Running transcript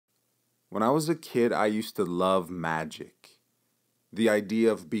When I was a kid, I used to love magic. The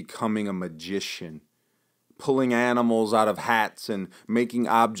idea of becoming a magician, pulling animals out of hats and making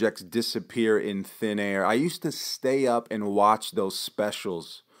objects disappear in thin air. I used to stay up and watch those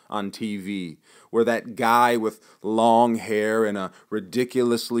specials on TV where that guy with long hair and a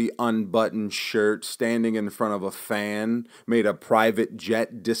ridiculously unbuttoned shirt standing in front of a fan made a private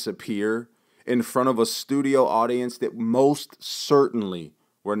jet disappear in front of a studio audience that most certainly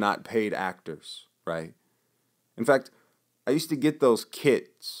were not paid actors, right? In fact, I used to get those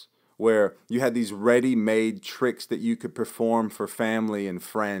kits where you had these ready-made tricks that you could perform for family and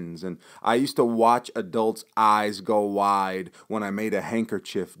friends. And I used to watch adults' eyes go wide when I made a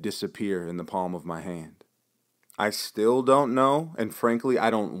handkerchief disappear in the palm of my hand. I still don't know, and frankly,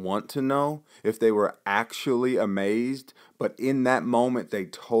 I don't want to know if they were actually amazed, but in that moment, they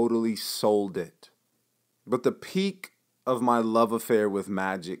totally sold it. But the peak of my love affair with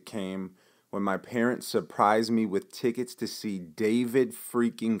magic came when my parents surprised me with tickets to see David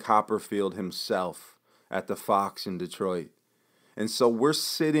freaking Copperfield himself at the Fox in Detroit. And so we're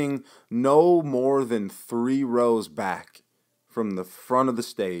sitting no more than 3 rows back from the front of the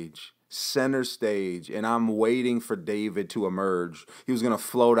stage, center stage, and I'm waiting for David to emerge. He was going to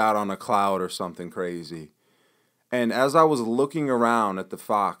float out on a cloud or something crazy. And as I was looking around at the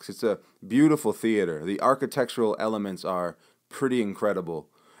Fox, it's a beautiful theater. The architectural elements are pretty incredible.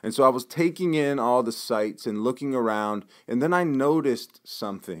 And so I was taking in all the sights and looking around, and then I noticed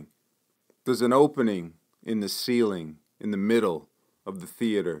something. There's an opening in the ceiling in the middle of the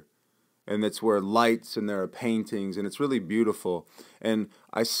theater, and it's where lights and there are paintings, and it's really beautiful. And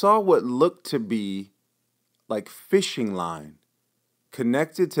I saw what looked to be like fishing line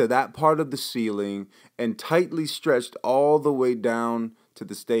connected to that part of the ceiling and tightly stretched all the way down to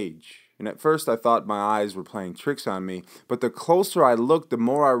the stage. And at first I thought my eyes were playing tricks on me, but the closer I looked, the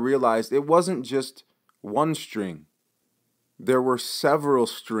more I realized it wasn't just one string. There were several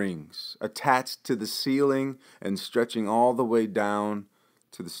strings attached to the ceiling and stretching all the way down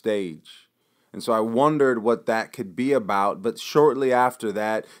to the stage. And so I wondered what that could be about, but shortly after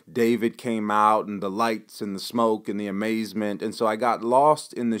that, David came out and the lights and the smoke and the amazement, and so I got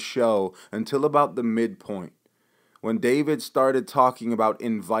lost in the show until about the midpoint, when David started talking about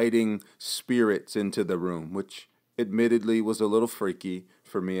inviting spirits into the room, which admittedly was a little freaky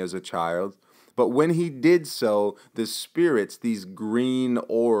for me as a child. But when he did so, the spirits, these green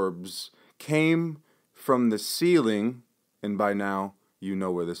orbs, came from the ceiling, and by now, you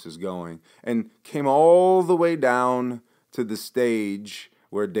know where this is going, and came all the way down to the stage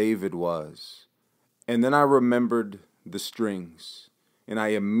where David was. And then I remembered the strings, and I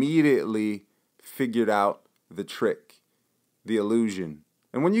immediately figured out the trick, the illusion.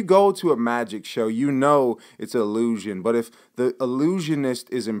 And when you go to a magic show, you know it's an illusion, but if the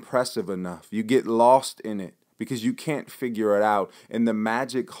illusionist is impressive enough, you get lost in it because you can't figure it out, and the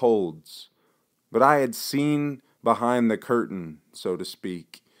magic holds. But I had seen behind the curtain, so to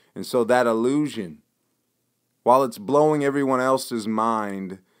speak. And so that illusion, while it's blowing everyone else's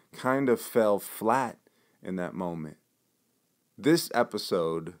mind, kind of fell flat in that moment. This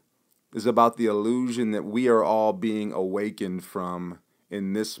episode is about the illusion that we are all being awakened from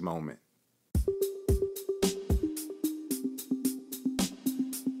in this moment.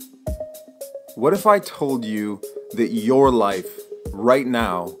 What if I told you that your life right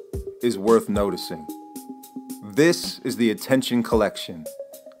now is worth noticing? This is the Attention Collection.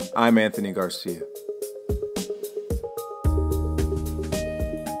 I'm Anthony Garcia.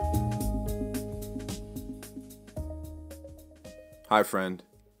 Hi, friend.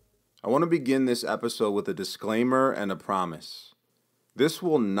 I want to begin this episode with a disclaimer and a promise. This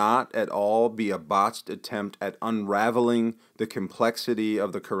will not at all be a botched attempt at unraveling the complexity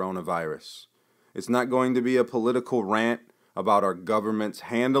of the coronavirus. It's not going to be a political rant about our government's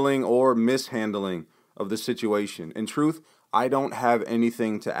handling or mishandling of the situation. In truth, I don't have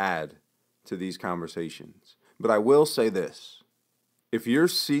anything to add to these conversations. But I will say this. If you're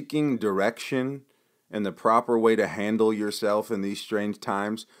seeking direction and the proper way to handle yourself in these strange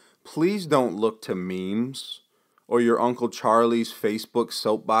times, please don't look to memes or your Uncle Charlie's Facebook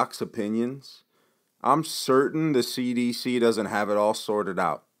soapbox opinions. I'm certain the CDC doesn't have it all sorted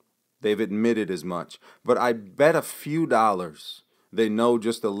out. They've admitted as much. But I bet a few dollars they know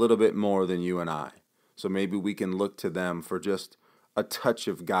just a little bit more than you and I. So maybe we can look to them for just a touch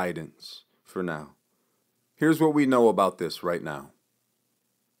of guidance for now. Here's what we know about this right now.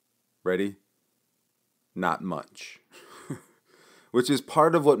 Ready? Not much. Which is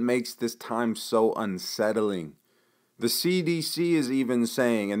part of what makes this time so unsettling. The CDC is even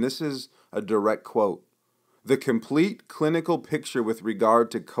saying, and this is a direct quote, The complete clinical picture with regard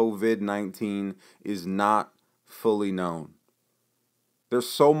to COVID-19 is not fully known. There's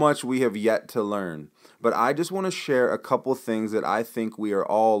so much we have yet to learn, but I just want to share a couple things that I think we are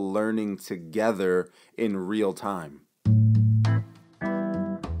all learning together in real time.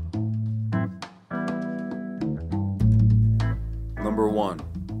 Number one,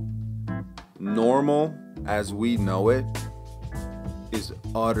 normal as we know it is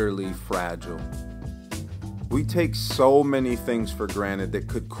utterly fragile. We take so many things for granted that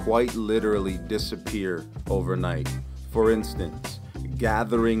could quite literally disappear overnight. For instance,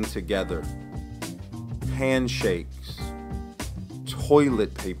 gathering together, handshakes,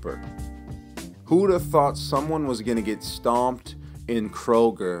 toilet paper. Who would have thought someone was going to get stomped in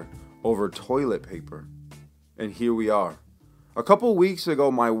Kroger over toilet paper? And here we are. A couple weeks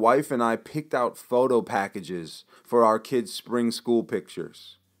ago, my wife and I picked out photo packages for our kids' spring school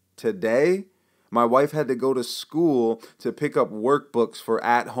pictures. Today, my wife had to go to school to pick up workbooks for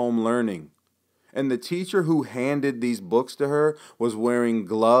at-home learning. And the teacher who handed these books to her was wearing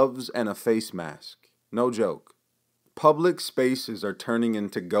gloves and a face mask. No joke. Public spaces are turning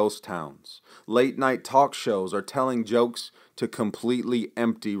into ghost towns. Late-night talk shows are telling jokes to completely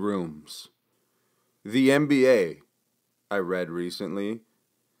empty rooms. The NBA, I read recently,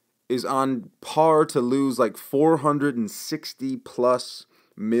 is on par to lose like $460+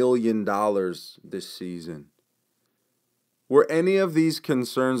 million this season. Were any of these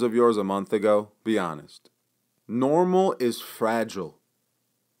concerns of yours a month ago? Be honest. Normal is fragile.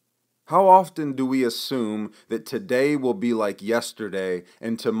 How often do we assume that today will be like yesterday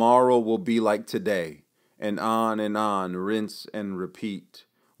and tomorrow will be like today? And on, rinse and repeat.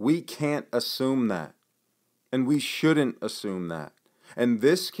 We can't assume that. And we shouldn't assume that. And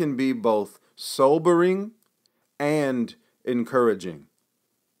this can be both sobering and encouraging.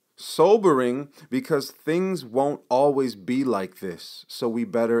 Sobering because things won't always be like this, so we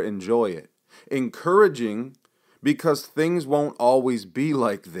better enjoy it. Encouraging because things won't always be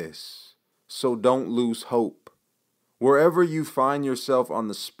like this, so don't lose hope. Wherever you find yourself on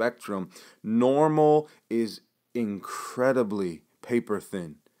the spectrum, normal is incredibly paper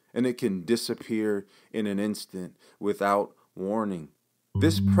thin. And it can disappear in an instant without warning.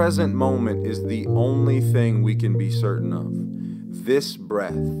 This present moment is the only thing we can be certain of. This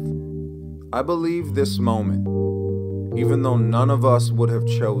breath. I believe this moment, even though none of us would have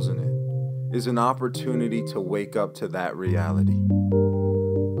chosen it, is an opportunity to wake up to that reality.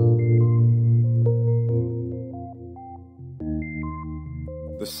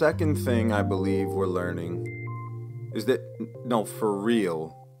 The second thing I believe we're learning is that, no, for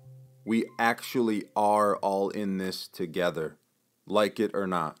real, we actually are all in this together, like it or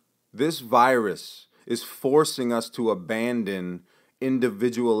not. This virus is forcing us to abandon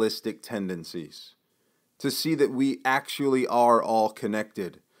individualistic tendencies, to see that we actually are all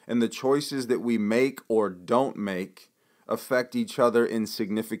connected, and the choices that we make or don't make affect each other in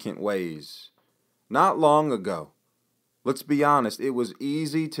significant ways. Not long ago, let's be honest, it was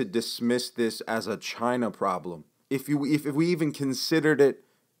easy to dismiss this as a China problem, if we even considered it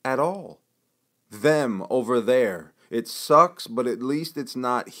at all. Them over there. It sucks, but at least it's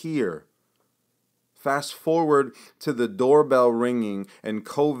not here. Fast forward to the doorbell ringing and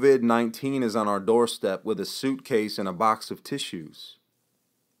COVID-19 is on our doorstep with a suitcase and a box of tissues.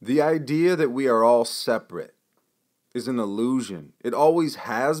 The idea that we are all separate is an illusion. It always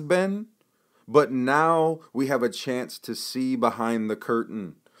has been, but now we have a chance to see behind the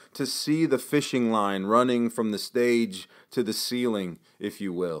curtain, to see the fishing line running from the stage to the ceiling, if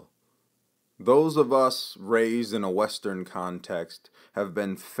you will. Those of us raised in a Western context have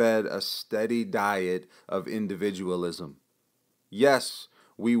been fed a steady diet of individualism. Yes,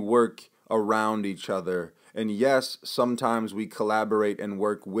 we work around each other, and yes, sometimes we collaborate and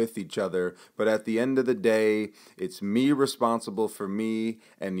work with each other, but at the end of the day, it's me responsible for me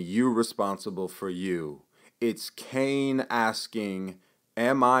and you responsible for you. It's Cain asking,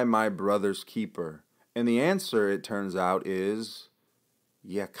 "Am I my brother's keeper?" And the answer, it turns out, is,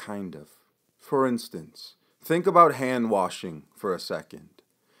 yeah, kind of. For instance, think about hand washing for a second.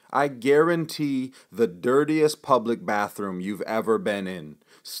 I guarantee the dirtiest public bathroom you've ever been in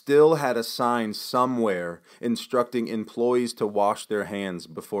still had a sign somewhere instructing employees to wash their hands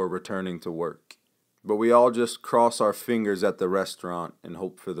before returning to work. But we all just cross our fingers at the restaurant and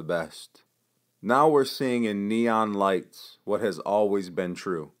hope for the best. Now we're seeing in neon lights what has always been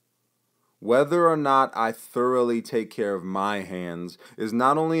true. Whether or not I thoroughly take care of my hands is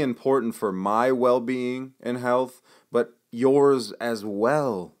not only important for my well-being and health, but yours as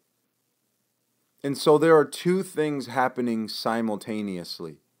well. And so there are two things happening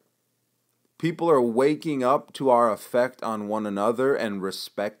simultaneously. People are waking up to our effect on one another and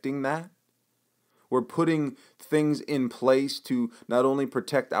respecting that. We're putting things in place to not only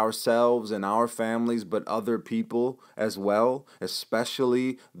protect ourselves and our families, but other people as well,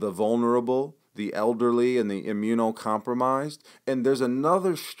 especially the vulnerable, the elderly, and the immunocompromised. And there's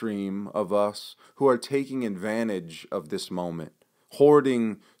another stream of us who are taking advantage of this moment,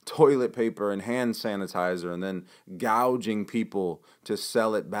 hoarding toilet paper and hand sanitizer and then gouging people to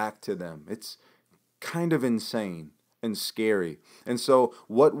sell it back to them. It's kind of insane and scary. And so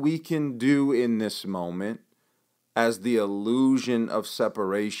what we can do in this moment, as the illusion of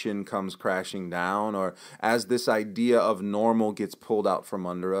separation comes crashing down, or as this idea of normal gets pulled out from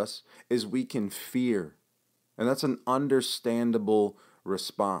under us, is we can fear. And that's an understandable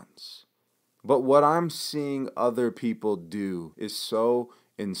response. But what I'm seeing other people do is so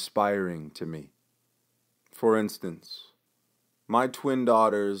inspiring to me. For instance, my twin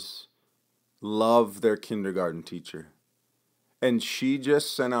daughters love their kindergarten teacher. And she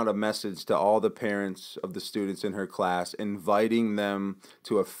just sent out a message to all the parents of the students in her class, inviting them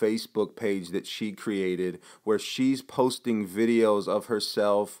to a Facebook page that she created where she's posting videos of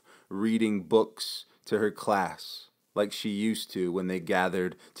herself reading books to her class like she used to when they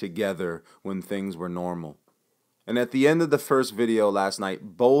gathered together when things were normal. And at the end of the first video last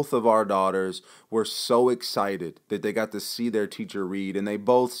night, both of our daughters were so excited that they got to see their teacher read. And they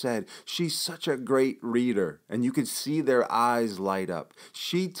both said, "She's such a great reader." And you could see their eyes light up.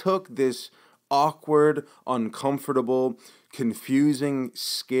 She took this awkward, uncomfortable, confusing,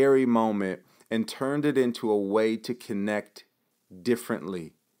 scary moment and turned it into a way to connect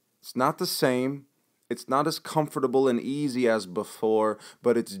differently. It's not the same. It's not as comfortable and easy as before,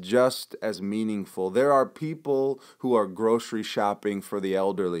 but it's just as meaningful. There are people who are grocery shopping for the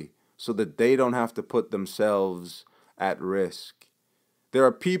elderly so that they don't have to put themselves at risk. There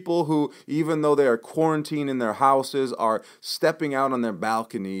are people who, even though they are quarantined in their houses, are stepping out on their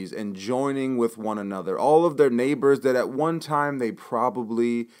balconies and joining with one another. All of their neighbors that at one time they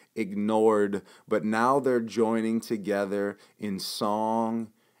probably ignored, but now they're joining together in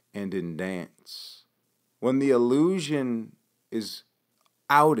song and in dance. When the illusion is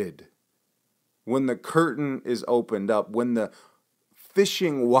outed, when the curtain is opened up, when the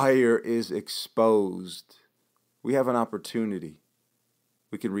fishing wire is exposed, we have an opportunity.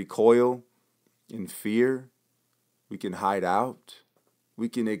 We can recoil in fear. We can hide out. We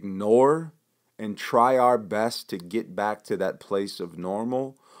can ignore and try our best to get back to that place of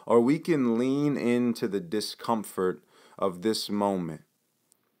normal, or we can lean into the discomfort of this moment.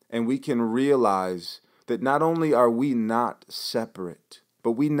 And we can realize that not only are we not separate,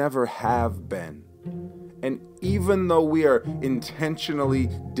 but we never have been. And even though we are intentionally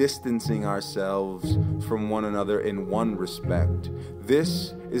distancing ourselves from one another in one respect,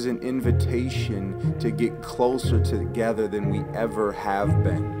 this is an invitation to get closer together than we ever have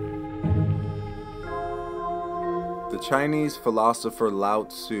been. The Chinese philosopher Lao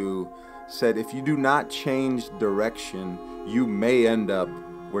Tzu said, if you do not change direction, you may end up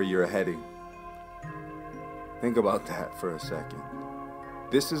where you're heading. Think about that for a second.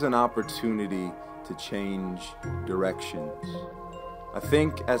 This is an opportunity to change directions. I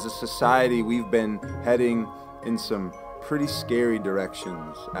think as a society, we've been heading in some pretty scary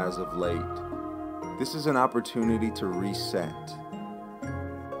directions as of late. This is an opportunity to reset.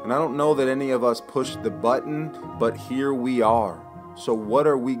 And I don't know that any of us pushed the button, but here we are. So what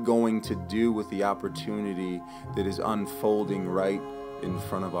are we going to do with the opportunity that is unfolding right in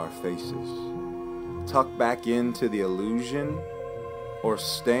front of our faces? Tuck back into the illusion, or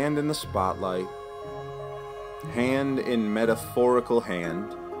stand in the spotlight, hand in metaphorical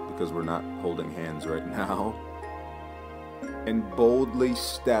hand, because we're not holding hands right now, and boldly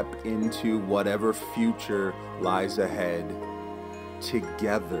step into whatever future lies ahead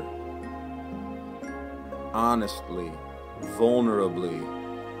together, honestly, vulnerably,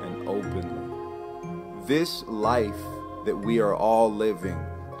 and openly. This life that we are all living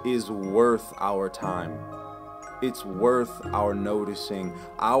is worth our time. It's worth our noticing.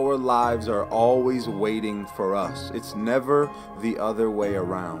 Our lives are always waiting for us. It's never the other way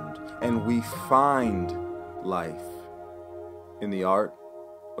around. And we find life in the art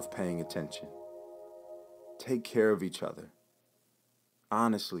of paying attention. Take care of each other.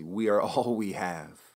 Honestly, we are all we have.